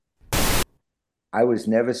I was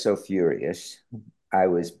never so furious. I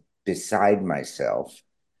was beside myself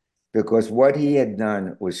because what he had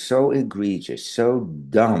done was so egregious, so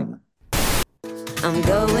dumb. I'm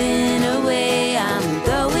going away, I'm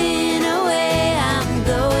going away, I'm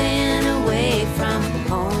going away from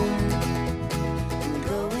home. I'm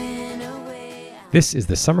going away. This is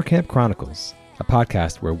the Summer Camp Chronicles, a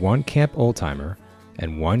podcast where one camp old-timer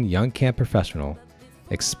and one young camp professional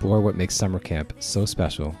explore what makes summer camp so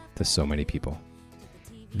special to so many people.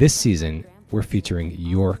 This season, we're featuring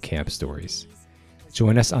your camp stories.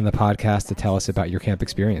 Join us on the podcast to tell us about your camp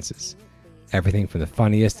experiences. Everything from the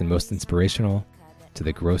funniest and most inspirational to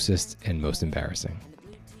the grossest and most embarrassing.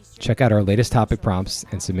 Check out our latest topic prompts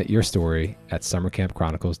and submit your story at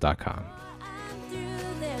summercampchronicles.com.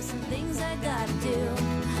 There's some things I gotta do.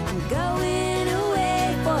 I'm going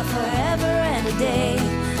away for forever and a day.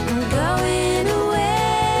 I'm going away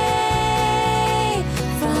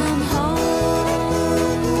from home.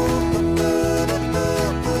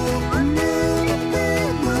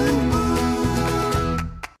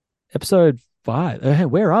 Episode 5. Hey,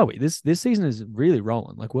 where are we? This season is really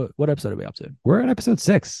rolling. Like, what episode are we up to? We're at episode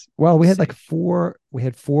 6. Well, we had like 6. four. We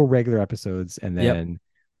had 4 regular episodes, and then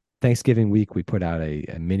Thanksgiving week we put out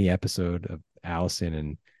a mini episode of Allison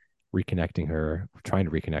and reconnecting her, trying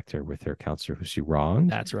to reconnect her with her counselor who she wronged.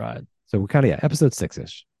 That's right. So we're kind of episode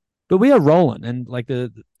 6-ish. But we are rolling, and like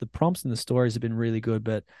the prompts and the stories have been really good.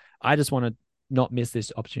 But I just want to not miss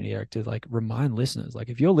this opportunity, Eric, to like remind listeners, like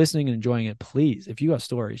if you're listening and enjoying it, please, if you got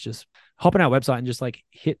stories, just hop on our website and just like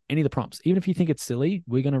hit any of the prompts. Even if you think it's silly,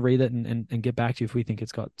 we're going to read it and get back to you if we think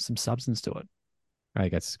it's got some substance to it. I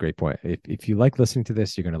think that's a great point. If you like listening to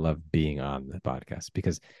this, you're going to love being on the podcast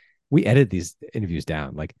because we edit these interviews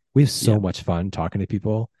down. Like we have so much fun talking to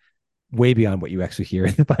people way beyond what you actually hear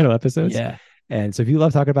in the final episodes. Yeah. And so if you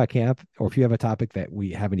love talking about camp, or if you have a topic that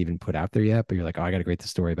we haven't even put out there yet, but you're like, oh, I got to create the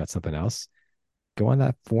story about something else, go on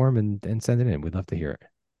that form and send it in. We'd love to hear it.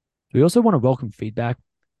 We also want to welcome feedback.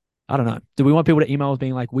 I don't know. Do we want people to email us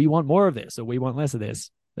being like, we want more of this or we want less of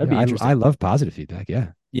this? That'd be interesting. I love positive feedback. Yeah.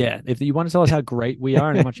 Yeah. If you want to tell us how great we are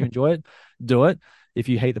and how much you enjoy it, do it. If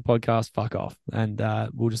you hate the podcast, fuck off. And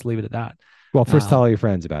we'll just leave it at that. Well, first tell all your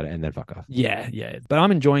friends about it and then fuck off. Yeah. But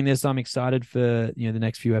I'm enjoying this. I'm excited for the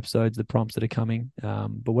next few episodes, the prompts that are coming.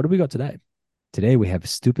 But what have we got today? Today we have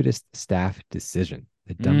stupidest staff decision.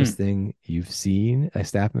 The dumbest thing you've seen a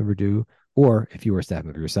staff member do, or if you were a staff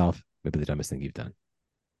member yourself, maybe the dumbest thing you've done.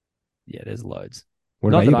 Yeah, there's loads. What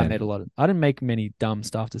Not about that you, I made a lot of. I didn't make many dumb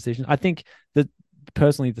staff decisions. I think that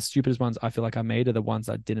personally, the stupidest ones I feel like I made are the ones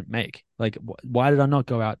I didn't make. Like, why did I not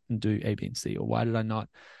go out and do A, B, and C? Or why did I not?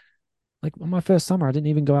 Like on my first summer, I didn't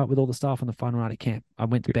even go out with all the staff on the final night of camp. I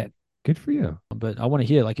went to bed. Good for you. But I want to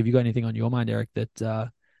hear, like, if you got anything on your mind, Eric,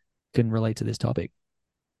 that can relate to this topic.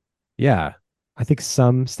 Yeah. I think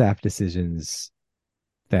some staff decisions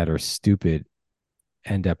that are stupid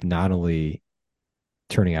end up not only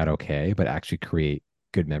turning out okay, but actually create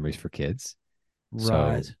good memories for kids.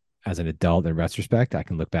 Right. So as an adult, in retrospect, I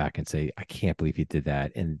can look back and say, I can't believe he did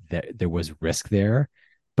that. And there was risk there.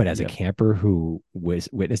 But as a camper who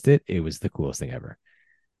witnessed it, it was the coolest thing ever.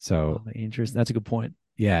 So interesting. That's a good point.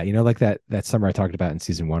 Yeah. Like that summer I talked about in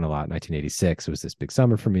season 1 a lot, 1986, it was this big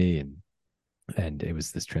summer for me. And it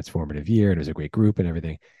was this transformative year, and it was a great group and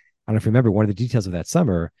everything. I don't know if you remember, one of the details of that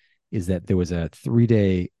summer is that there was a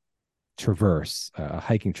 3-day traverse, a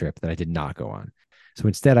hiking trip that I did not go on. So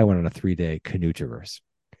instead, I went on a 3-day canoe traverse.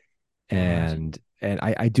 And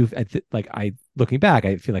looking back,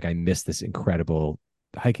 I feel like I missed this incredible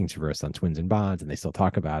hiking traverse on Twins and Bonds, and they still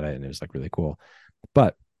talk about it, and it was like really cool.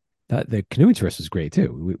 But the canoeing traverse was great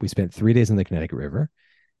too. We spent 3 days in the Connecticut River.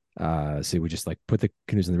 So we just like put the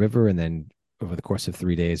canoes in the river, and then over the course of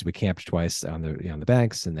 3 days, we camped twice on the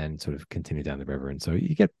banks, and then sort of continued down the river. And so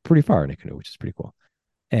you get pretty far in a canoe, which is pretty cool.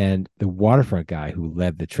 And the waterfront guy who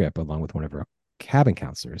led the trip, along with one of our cabin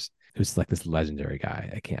counselors, who's like this legendary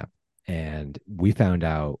guy at camp. And we found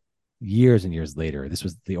out years and years later, this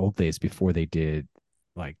was the old days before they did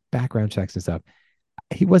like background checks and stuff.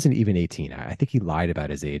 He wasn't even 18. I think he lied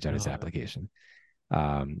about his age on his application.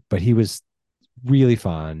 But he was really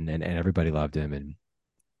fun, and everybody loved him, and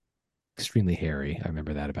extremely hairy. I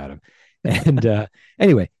remember that about him. And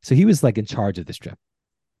anyway, so he was like in charge of this trip.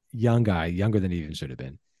 Young guy, younger than he even should have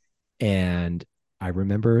been. And I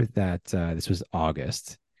remember that this was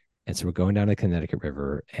August. And so we're going down the Connecticut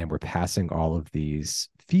River, and we're passing all of these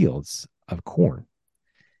fields of corn.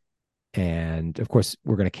 And of course,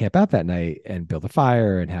 we're going to camp out that night and build a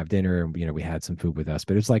fire and have dinner. And, we had some food with us,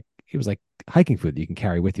 but it was like hiking food that you can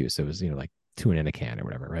carry with you. So it was, like tuna in a can or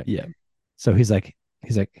whatever. Right. Yeah. So he's like,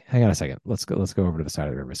 He's like, hang on a second. Let's go over to the side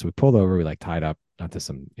of the river. So we pulled over, we like tied up onto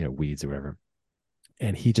some, weeds or whatever.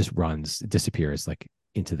 And he just runs, disappears like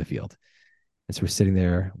into the field. And so we're sitting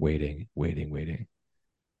there waiting, waiting, waiting.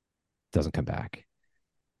 Doesn't come back.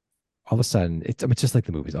 All of a sudden, it's just like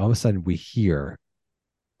the movies. All of a sudden we hear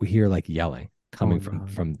like yelling Oh coming from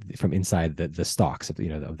no. from inside the stalks of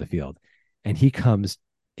of the field. And he comes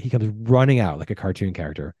running out like a cartoon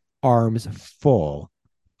character, arms full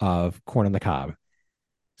of corn on the cob,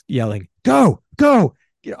 yelling, "Go, go!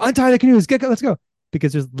 Untie the canoes, let's go!"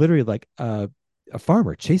 Because there's literally like a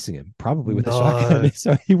farmer chasing him, probably with a No. shotgun.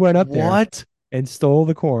 So he went up there What? and stole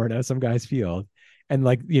the corn out of some guy's field, and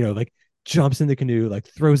like jumps in the canoe, like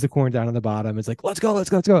throws the corn down on the bottom. It's like, let's go, let's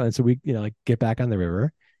go, let's go. And so we like get back on the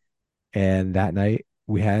river, and that night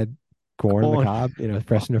we had corn on the Corn. cob,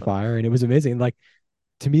 fresh in the fire, and it was amazing. Like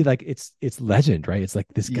to me, like it's legend, right? It's like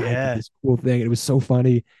this guy did Yeah. this cool thing, and it was so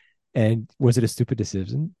funny. And was it a stupid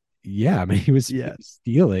decision? Yeah, I mean, he Yeah. was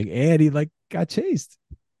stealing, and he like got chased.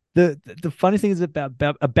 The funny thing is about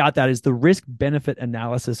that is the risk benefit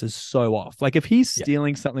analysis is so off. Like if he's Yeah,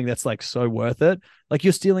 stealing something that's like so worth it, like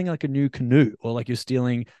you're stealing like a new canoe, or like you're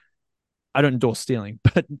stealing, I don't endorse stealing,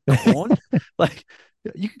 but corn, like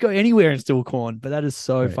you could go anywhere and steal corn, but that is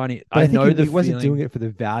so right. funny. But I I think know the he wasn't doing feeling. it for the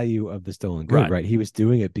value of the stolen good, Right. right? He was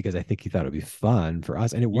doing it because I think he thought it'd be fun for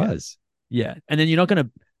us, and it Yeah. was. Yeah. And then you're not going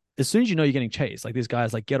to, as soon as you know you're getting chased, like this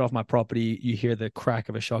guy's like, get off my property. You hear the crack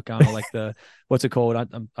of a shotgun, or like what's it called?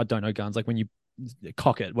 I don't know guns. Like when you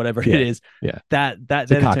cock it, whatever it Yeah, is, yeah. that To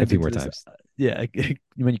then it cock a turns few into more this, times. yeah,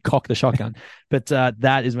 when you cock the shotgun. But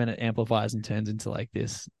that is when it amplifies and turns into like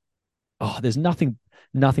this. Oh, there's nothing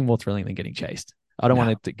more thrilling than getting chased. I don't No.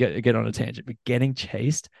 want to get on a tangent, but getting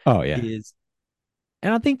chased Oh yeah. is,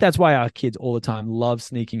 and I think that's why our kids all the time love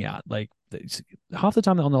sneaking out. Like half the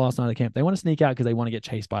time on the last night of the camp, they want to sneak out because they want to get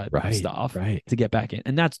chased by Right. staff Right. to get back in,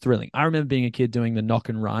 and that's thrilling. I remember being a kid doing the knock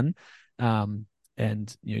and run, and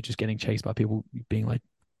just getting chased by people being like,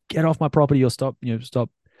 "Get off my property!" or stop It's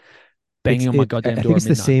banging on my it. goddamn I think door at it's the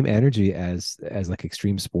midnight. same energy as like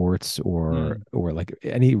extreme sports Mm, or like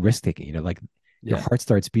any risk taking. Like your yeah, heart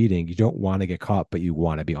starts beating. You don't want to get caught, but you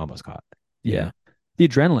want to be almost caught. You know. yeah, the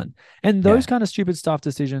adrenaline and those Yeah. kind of stupid stuff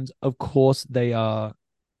decisions. Of course, they're our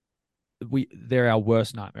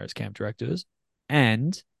worst nightmare as camp directors,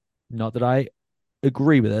 and not that I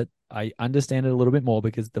agree with it. I understand it a little bit more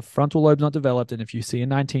because the frontal lobe's not developed. And if you see a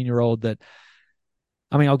 19-year-old that,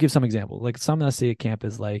 I mean, I'll give some examples. Like some I see at camp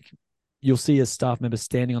is like, you'll see a staff member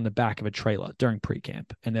standing on the back of a trailer during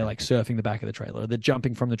pre-camp, and they're like surfing the back of the trailer. They're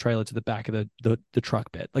jumping from the trailer to the back of the truck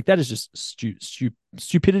bed. Like that is just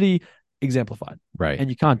stupidity exemplified, Right. and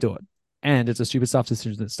you can't do it. And it's a stupid stuff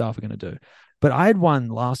decision that staff are going to do. But I had one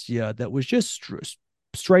last year that was just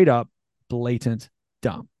straight up blatant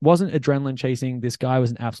dumb. Wasn't adrenaline chasing. This guy was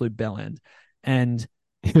an absolute bell end, and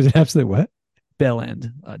It was an absolute what? bell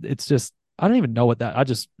end. It's just I don't even know what that. I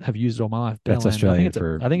just have used it all my life. That's Bell end. I think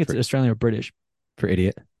Australian it's I think it's Australian or British. for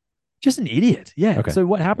idiot. Just an idiot. Yeah. Okay. So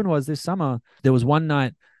what happened was this summer there was one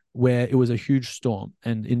night where it was a huge storm,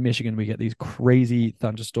 and in Michigan we get these crazy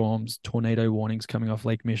thunderstorms, tornado warnings coming off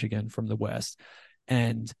Lake Michigan from the west,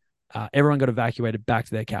 and everyone got evacuated back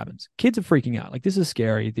to their cabins. Kids are freaking out. Like this is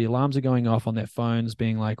scary. The alarms are going off on their phones,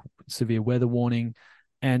 being like severe weather warning.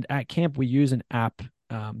 And at camp we use an app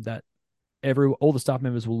that all the staff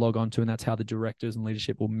members will log on to, and that's how the directors and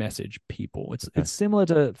leadership will message people. Okay. It's similar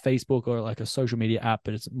to Facebook or like a social media app,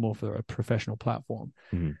 but it's more for a professional platform.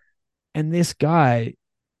 Mhm. And this guy,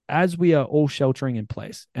 as we are all sheltering in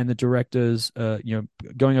place, and the directors,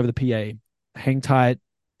 going over the PA, hang tight,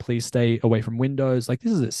 please stay away from windows. Like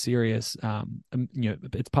this is a serious,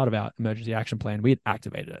 it's part of our emergency action plan. We had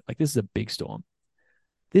activated it. Like this is a big storm.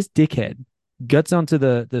 This dickhead gets onto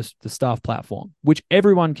the staff platform, which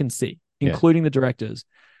everyone can see, Yeah. including the directors,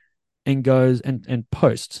 and goes and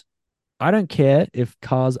posts. I don't care if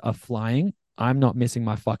cars are flying. I'm not missing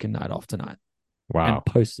my fucking night off tonight. And Wow.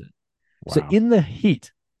 post it. So Wow. in the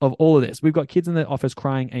heat of all of this, we've got kids in the office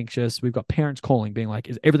crying, anxious. We've got parents calling, being like,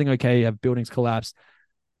 "Is everything okay? Have buildings collapsed?"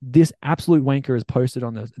 This absolute wanker is posted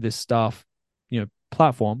on this staff,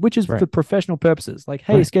 platform, which is Right. for professional purposes. Like,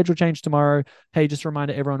 hey, Right. schedule change tomorrow. Hey, just a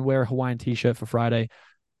reminder, everyone wear a Hawaiian t-shirt for Friday.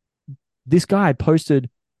 This guy posted,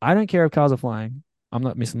 "I don't care if cars are flying. I'm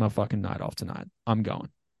not missing my fucking night off tonight. I'm going."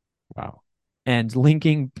 Wow. And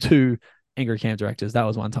linking to angry camp directors, that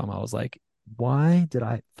was one time I was like, why did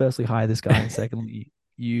I firstly hire this guy? And secondly,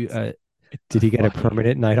 you Did he get a fucking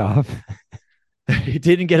permanent night off? he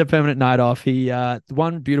didn't get a permanent night off. He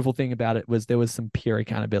one beautiful thing about it was there was some peer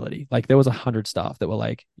accountability. Like there was 100 staff that were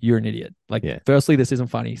like, "You're an idiot." Like, Yeah. firstly, this isn't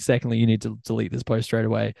funny. Secondly, you need to delete this post straight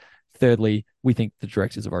away. thirdly, we think the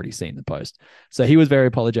directors have already seen the post. So he was very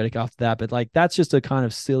apologetic after that. But like, that's just a kind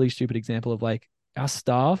of silly, stupid example of like, our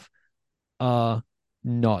staff are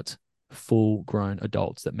not full grown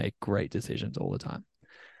adults that make great decisions all the time.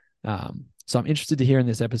 So I'm interested to hear in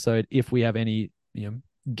this episode if we have any,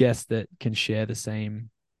 guests that can share the same,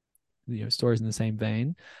 stories in the same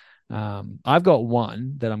vein. I've got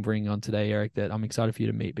one that I'm bringing on today, Eric, that I'm excited for you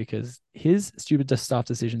to meet because his stupid staff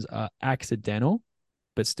decisions are accidental,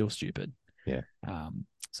 but still stupid. Yeah.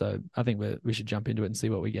 So I think we should jump into it and see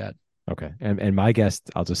what we get. Okay. And my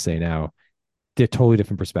guest, I'll just say now, they're totally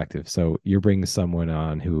different perspectives. So you're bringing someone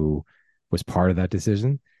on who was part of that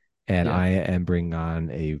decision, and Yeah. I am bringing on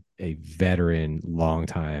a veteran, long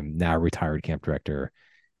time, now retired camp director,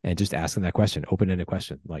 and just asking that question, open-ended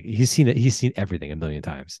question. Like he's seen it, he's seen everything a million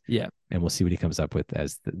times. Yeah. And we'll see what he comes up with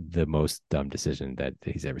as the most dumb decision that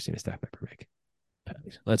he's ever seen a staff member make.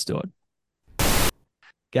 Let's do it.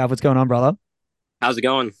 Gav, what's going on, brother? How's it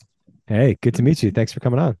going? Hey, good to meet you. Thanks for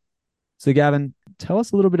coming on. So, Gavin, tell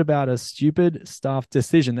us a little bit about a stupid staff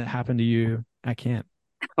decision that happened to you at camp.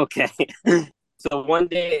 Okay. So one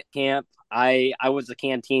day at camp, I was a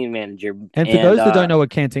canteen manager. And for those that don't know what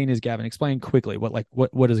canteen is, Gavin, explain quickly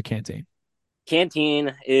what is a canteen?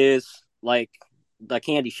 Canteen is like the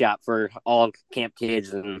candy shop for all camp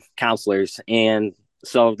kids and counselors. And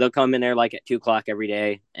so they'll come in there like at 2:00 every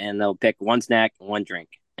day and they'll pick one snack and one drink.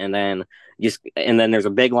 And then there's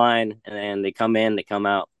a big line and then they come in, they come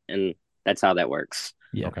out, and that's how that works.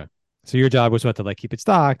 Yeah. Okay. So your job was what, to like keep it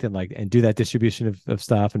stocked and do that distribution of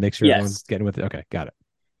stuff and make sure everyone's getting with it. Okay, got it.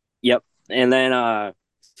 Yep. And then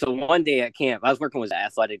so one day at camp, I was working with the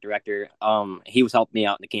athletic director. He was helping me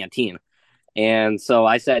out in the canteen. And so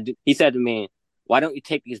he said to me, why don't you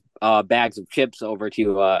take these bags of chips over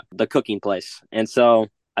to the cooking place? And so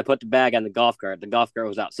I put the bag on the golf cart. The golf cart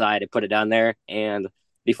was outside. I put it down there. And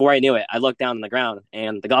before I knew it, I looked down on the ground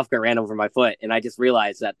and the golf cart ran over my foot. And I just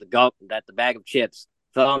realized that the bag of chips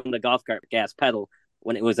fell on the golf cart gas pedal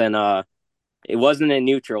when it was it wasn't in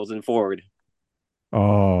neutral, it was in forward.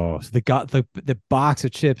 Oh, so the box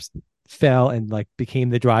of chips fell and like became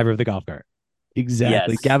the driver of the golf cart.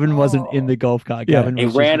 Exactly. Yes. Gavin wasn't in the golf cart. Yeah. Gavin It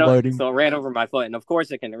was ran just loading. so it ran over my foot, and of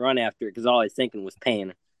course I couldn't run after it because all I was thinking was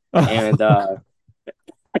pain. And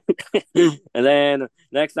and then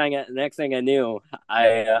next thing I knew,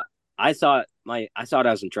 I thought I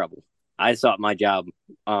was in trouble. I thought my job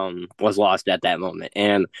was lost at that moment,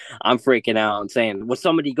 and I'm freaking out and saying, "Well,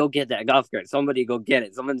 somebody go get that golf cart! Somebody go get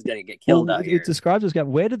it! Someone's gonna get killed out here!" It describes us,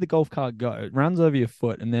 Gavin. Where did the golf cart go? It runs over your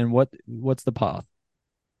foot, and then what's the path?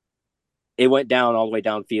 It went down all the way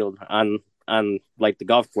downfield on like the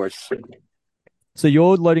golf course. So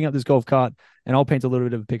you're loading up this golf cart, and I'll paint a little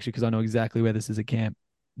bit of a picture because I know exactly where this is at camp.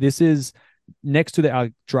 This is next to our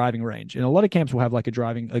driving range, and a lot of camps will have like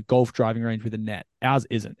a golf driving range with a net. Ours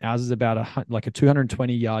isn't. Ours is about a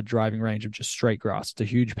 220-yard driving range of just straight grass. It's a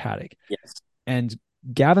huge paddock. Yes. And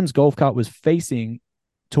Gavin's golf cart was facing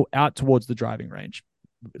out towards the driving range,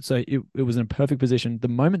 so it was in a perfect position. The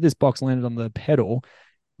moment this box landed on the pedal,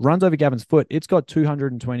 runs over Gavin's foot, it's got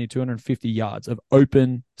 250 yards of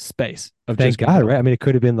open space. Thank God, right? I mean, it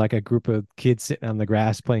could have been like a group of kids sitting on the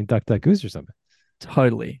grass playing Duck, Duck, Goose or something.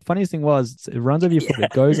 Totally. Funniest thing was, it runs over your foot.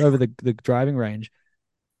 It goes over the driving range.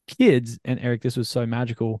 Kids, and Eric, this was so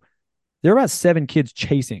magical. There are about 7 kids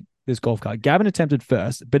chasing this golf cart. Gavin attempted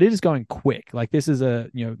first, but it is going quick. Like this is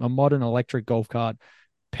a modern electric golf cart,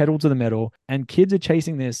 pedal to the metal, and kids are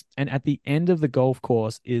chasing this. And at the end of the golf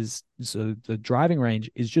course so the driving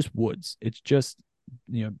range is just woods. It's just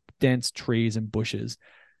dense trees and bushes.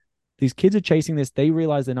 These kids are chasing this. They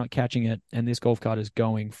realize they're not catching it, and this golf cart is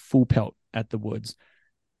going full pelt at the woods.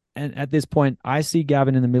 And at this point, I see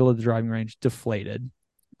Gavin in the middle of the driving range, deflated.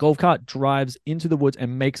 Golf cart drives into the woods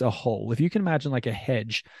and makes a hole. If you can imagine like a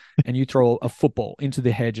hedge and you throw a football into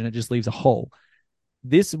the hedge and it just leaves a hole.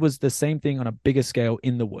 This was the same thing on a bigger scale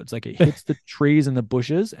in the woods. Like it hits the trees and the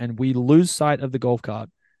bushes, and we lose sight of the golf cart.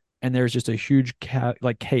 And there's just a huge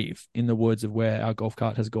cave in the woods of where our golf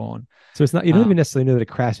cart has gone. So it's not, you don't even necessarily know that it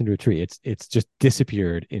crashed into a tree. It's just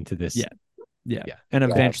disappeared into this. Yeah. And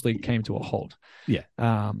eventually came to a halt. Yeah.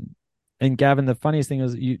 And Gavin, the funniest thing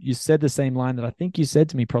is you said the same line that I think you said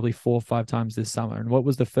to me probably 4 or 5 times this summer. And what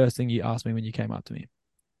was the first thing you asked me when you came up to me?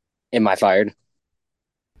 Am I fired?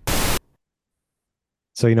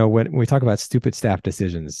 So, when we talk about stupid staff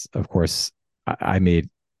decisions, of course, I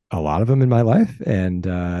made a lot of them in my life. And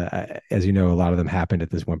as you know, a lot of them happened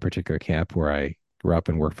at this one particular camp where I grew up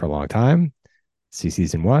and worked for a long time. See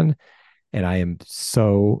season 1. And I am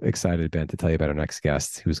so excited, Ben, to tell you about our next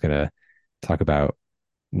guest who's going to talk about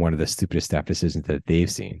one of the stupidest staff decisions that they've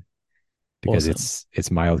seen. because Awesome.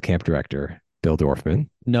 it's my old camp director, Bill Dorfman.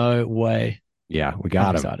 No way. Yeah, we I'm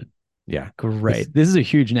got him. excited. Yeah. This Great. This is a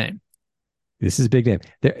huge name. this is a big name.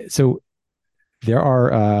 So there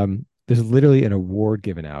are there's literally an award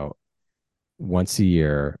given out once a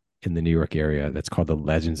year in the New York area that's called the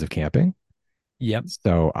Legends of Camping. Yep.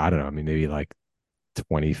 So I don't know, I mean maybe like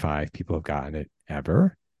 25 people have gotten it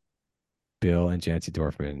ever. Bill and Jancy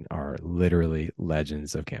Dorfman are literally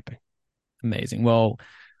legends of camping. Amazing. Well,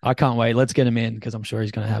 I can't wait. Let's get him in because I'm sure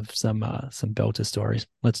he's going to have some belter stories.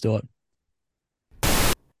 Let's do it.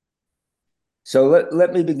 So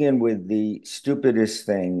let me begin with the stupidest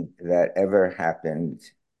thing that ever happened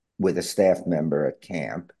with a staff member at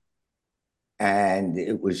camp. And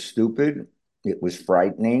it was stupid. It was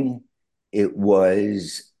frightening. It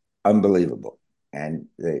was unbelievable. And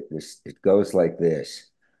it goes like this.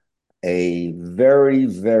 A very,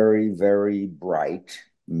 very, very bright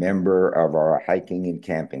member of our hiking and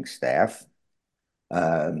camping staff,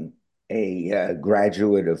 um, a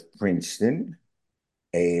graduate of Princeton,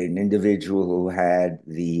 an individual who had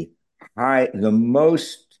the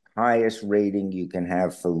most highest rating you can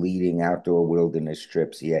have for leading outdoor wilderness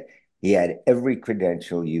trips. He had every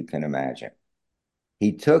credential you can imagine.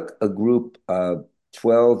 He took a group of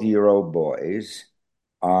 12-year-old boys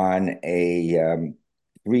on a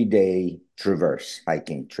 3-day traverse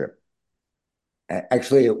hiking trip.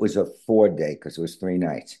 Actually, it was a 4-day because it was 3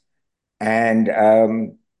 nights. And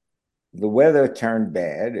the weather turned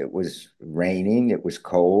bad. It was raining. It was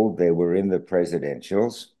cold. They were in the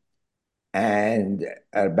presidentials. And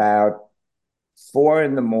about 4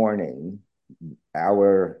 in the morning,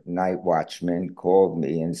 our night watchman called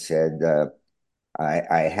me and said,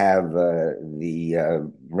 I have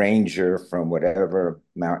the ranger from whatever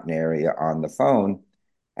mountain area on the phone,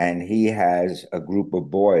 and he has a group of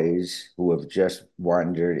boys who have just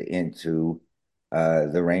wandered into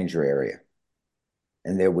the ranger area,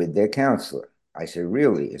 and they're with their counselor. I said,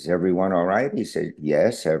 really? Is everyone all right? He said,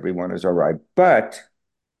 yes, everyone is all right. But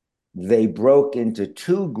they broke into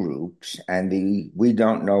two groups, and we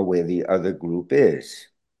don't know where the other group is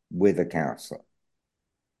with a counselor.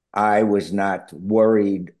 I was not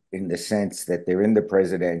worried in the sense that they're in the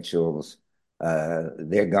presidentials.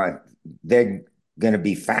 They're going to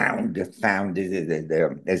be found.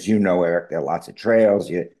 As you know, Eric, there are lots of trails.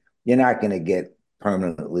 You're not going to get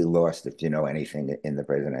permanently lost if you know anything in the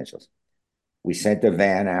presidentials. We sent a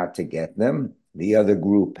van out to get them. The other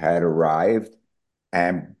group had arrived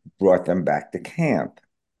and brought them back to camp.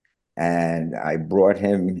 And I brought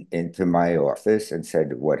him into my office and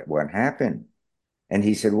said, what happened? And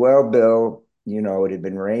he said, well, Bill, it had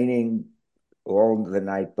been raining all the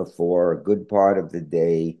night before, a good part of the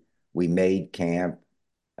day. We made camp.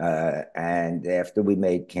 And after we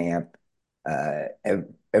made camp,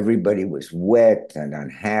 everybody was wet and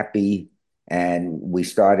unhappy. And we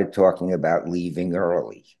started talking about leaving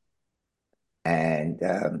early. And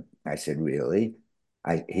I said, really?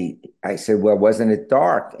 I said, well, wasn't it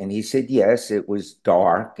dark? And he said, yes, it was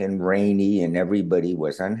dark and rainy and everybody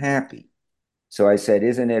was unhappy. So I said,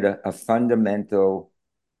 isn't it a fundamental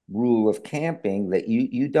rule of camping that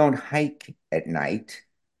you don't hike at night,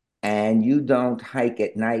 and you don't hike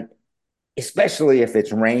at night, especially if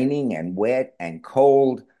it's raining and wet and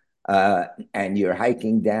cold, and you're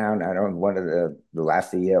hiking down, I don't know, one of the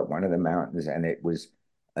Lafayette, one of the mountains, and it was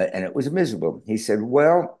miserable. He said,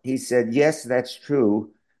 well, he said, yes, that's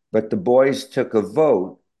true, but the boys took a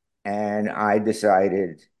vote, and I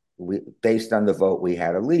decided, based on the vote, we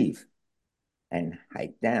had to leave and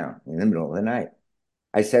hike down in the middle of the night.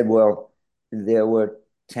 I said, well, there were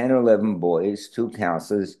 10 or 11 boys, two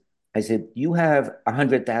counselors. I said, you have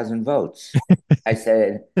 100,000 votes. I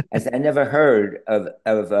said, I never heard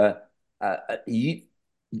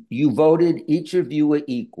you voted, each of you were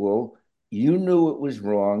equal. You knew it was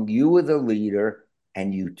wrong. You were the leader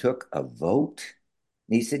and you took a vote.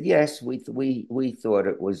 And he said, yes, we thought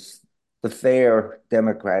it was the fair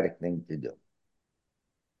democratic thing to do.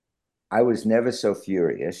 I was never so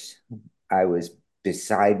furious. I was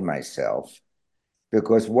beside myself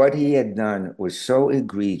because what he had done was so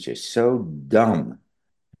egregious, so dumb.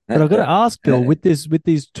 But I've got to ask, Bill, with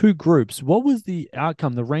these two groups, what was the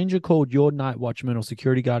outcome? The ranger called your night watchman or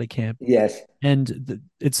security guard at camp, Yes, and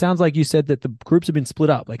it sounds like you said that the groups have been split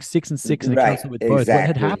up, like 6 and 6, and a right, counselor with both. What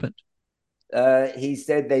had exactly. happened? He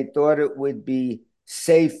said they thought it would be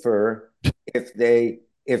safer if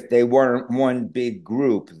they weren't one big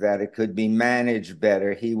group, that it could be managed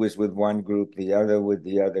better. He was with one group, the other with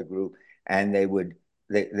the other group, and they would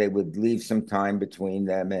leave some time between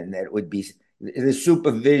them, and that would be the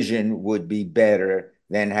supervision would be better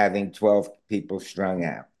than having 12 people strung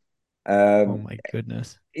out. Oh Um, my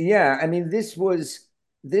goodness. yeah, I mean, this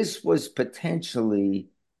was potentially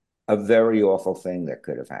a very awful thing that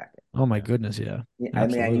could have happened. Oh my goodness. Yeah. I mean,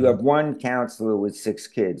 and you Absolutely. have one counselor with 6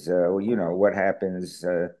 kids. Well, what happens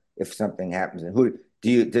if something happens? And who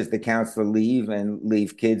does the counselor leave and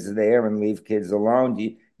leave kids there and leave kids alone?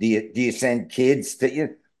 Do you send kids to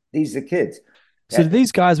you? These are kids. So Uh, did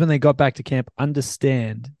these guys, when they got back to camp,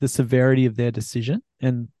 understand the severity of their decision?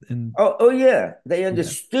 And oh yeah, they yeah.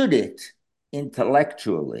 understood it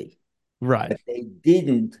intellectually, Right. but they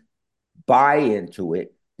didn't buy into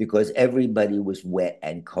it because everybody was wet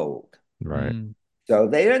and cold. Right. Mm, So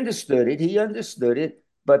they understood it. He understood it.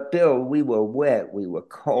 But Bill, we were wet. We were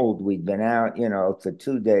cold. We'd been out, for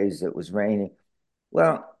 2 days. It was raining.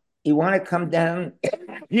 Well, you want to come down?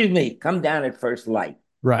 Excuse me, come down at first light.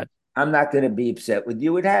 right. I'm not going to be upset with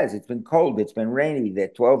you. It has. It's been cold. It's been rainy. They're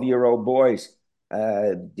 12-year-old boys.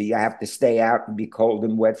 Do you have to stay out and be cold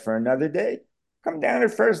and wet for another day? Come down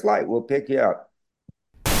at first light. We'll pick you up.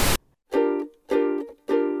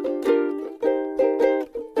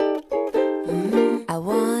 I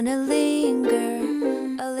wanna linger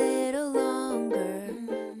a little longer,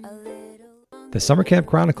 a little longer. The Summer Camp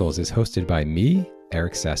Chronicles is hosted by me,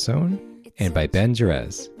 Eric Sassone, and by Ben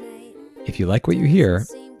Jerez. If you like what you hear,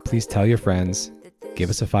 please tell your friends, give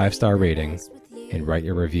us a 5-star rating, and write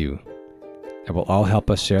your review. It will all help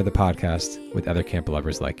us share the podcast with other camp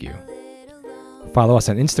lovers like you. Follow us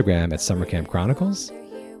on Instagram at Summer Camp Chronicles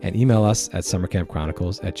and email us at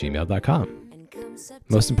summercampchronicles@gmail.com.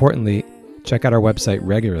 Most importantly, check out our website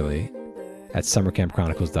regularly at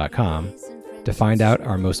summercampchronicles.com to find out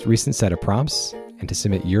our most recent set of prompts and to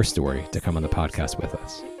submit your story to come on the podcast with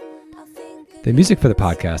us. The music for the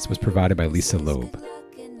podcast was provided by Lisa Loeb.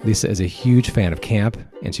 Lisa is a huge fan of camp,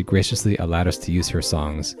 and she graciously allowed us to use her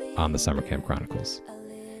songs on the Summer Camp Chronicles.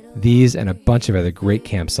 These and a bunch of other great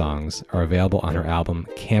camp songs are available on her album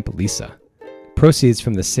Camp Lisa. Proceeds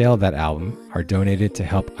from the sale of that album are donated to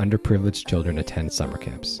help underprivileged children attend summer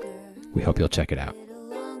camps. We hope you'll check it out.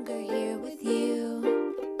 Longer here with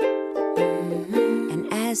you.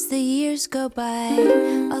 And as the years go by,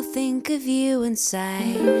 I'll think of you and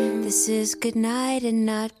sigh. This is goodnight and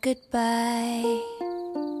not goodbye.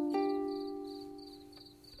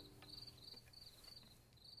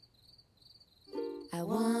 I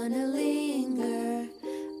wanna linger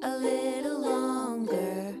a little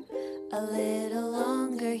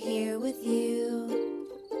longer here with you.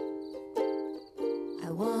 I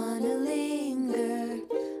wanna linger